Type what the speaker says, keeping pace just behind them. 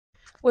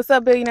What's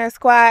up, Billionaire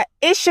Squad?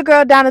 It's your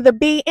girl, Donna the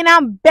B, and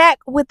I'm back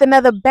with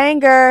another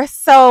banger.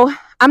 So,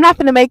 I'm not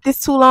going to make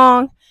this too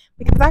long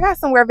because I got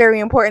somewhere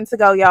very important to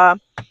go, y'all.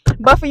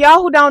 But for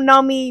y'all who don't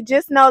know me,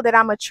 just know that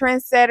I'm a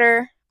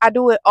trendsetter. I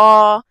do it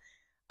all.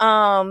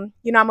 I'm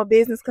a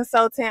business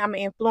consultant, I'm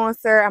an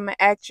influencer, I'm an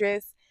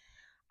actress.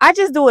 I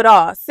just do it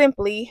all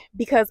simply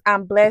because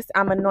I'm blessed,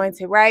 I'm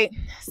anointed, right?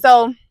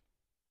 So,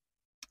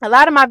 a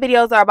lot of my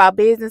videos are about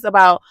business,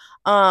 about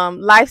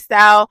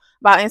lifestyle,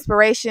 about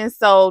inspiration.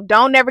 So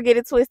don't never get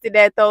it twisted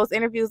that those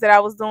interviews that I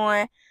was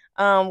doing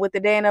with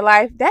the day in the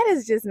life, that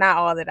is just not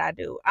all that I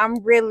do.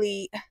 I'm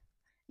really,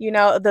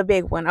 the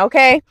big one.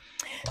 Okay.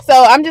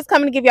 So I'm just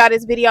coming to give y'all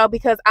this video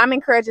because I'm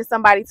encouraging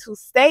somebody to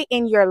stay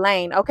in your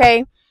lane.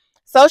 Okay.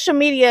 Social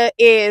media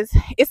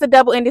it's a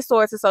double-ended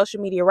sword to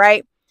social media,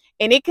 right?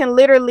 And it can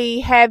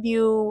literally have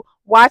you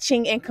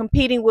watching and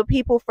competing with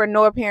people for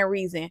no apparent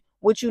reason.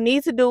 What you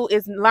need to do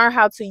is learn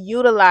how to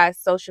utilize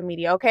social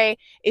media, okay?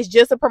 It's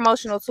just a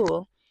promotional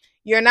tool.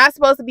 You're not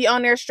supposed to be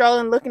on there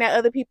strolling, looking at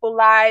other people's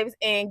lives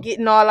and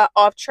getting all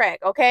off track,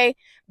 okay?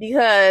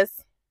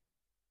 Because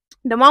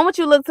the moment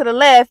you look to the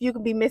left, you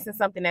can be missing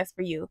something that's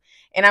for you.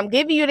 And I'm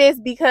giving you this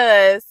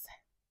because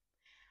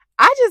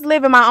I just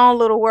live in my own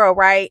little world,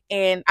 right?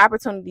 And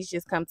opportunities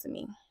just come to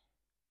me.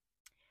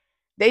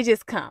 They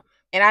just come.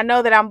 And I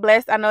know that I'm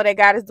blessed. I know that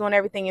God is doing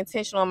everything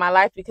intentional in my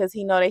life because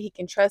he know that he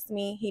can trust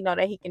me. He know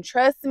that he can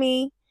trust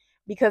me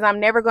because I'm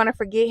never going to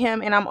forget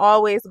him, and I'm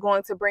always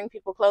going to bring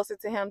people closer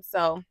to him.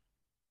 So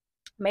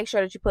make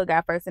sure that you put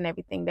God first in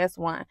everything. That's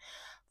one.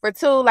 For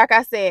two, like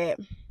I said,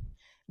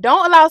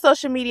 don't allow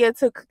social media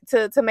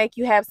to make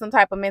you have some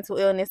type of mental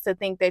illness, to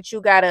think that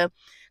you got to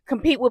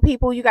compete with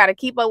people, you got to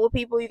keep up with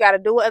people, you got to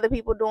do what other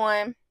people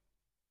doing.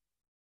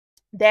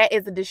 That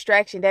is a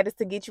distraction. That is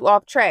to get you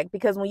off track,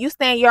 because when you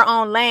stay in your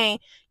own lane,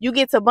 you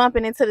get to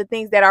bumping into the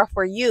things that are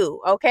for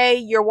you. Okay,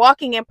 you're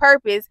walking in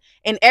purpose,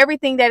 and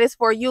everything that is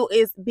for you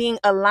is being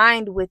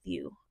aligned with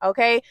you.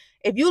 Okay,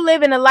 if you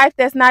live in a life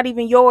that's not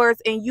even yours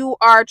and you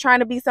are trying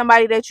to be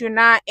somebody that you're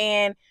not,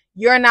 and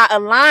you're not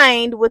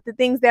aligned with the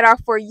things that are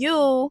for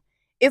you,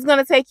 it's going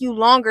to take you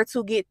longer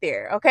to get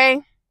there.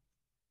 Okay,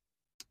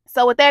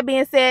 so with that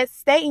being said,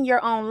 stay in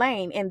your own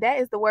lane, and that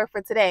is the word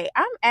for today.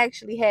 I'm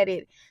actually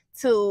headed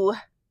to,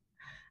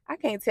 I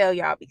can't tell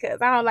y'all because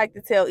I don't like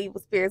to tell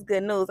evil spirits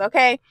good news,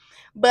 okay?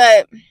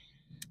 But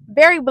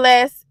very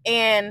blessed.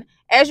 And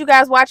as you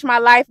guys watch my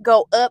life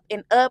go up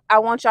and up, I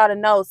want y'all to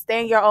know,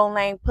 stay in your own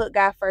lane, put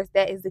God first.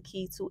 That is the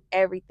key to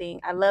everything.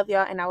 I love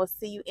y'all, and I will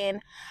see you in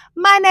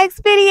my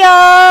next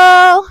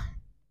video.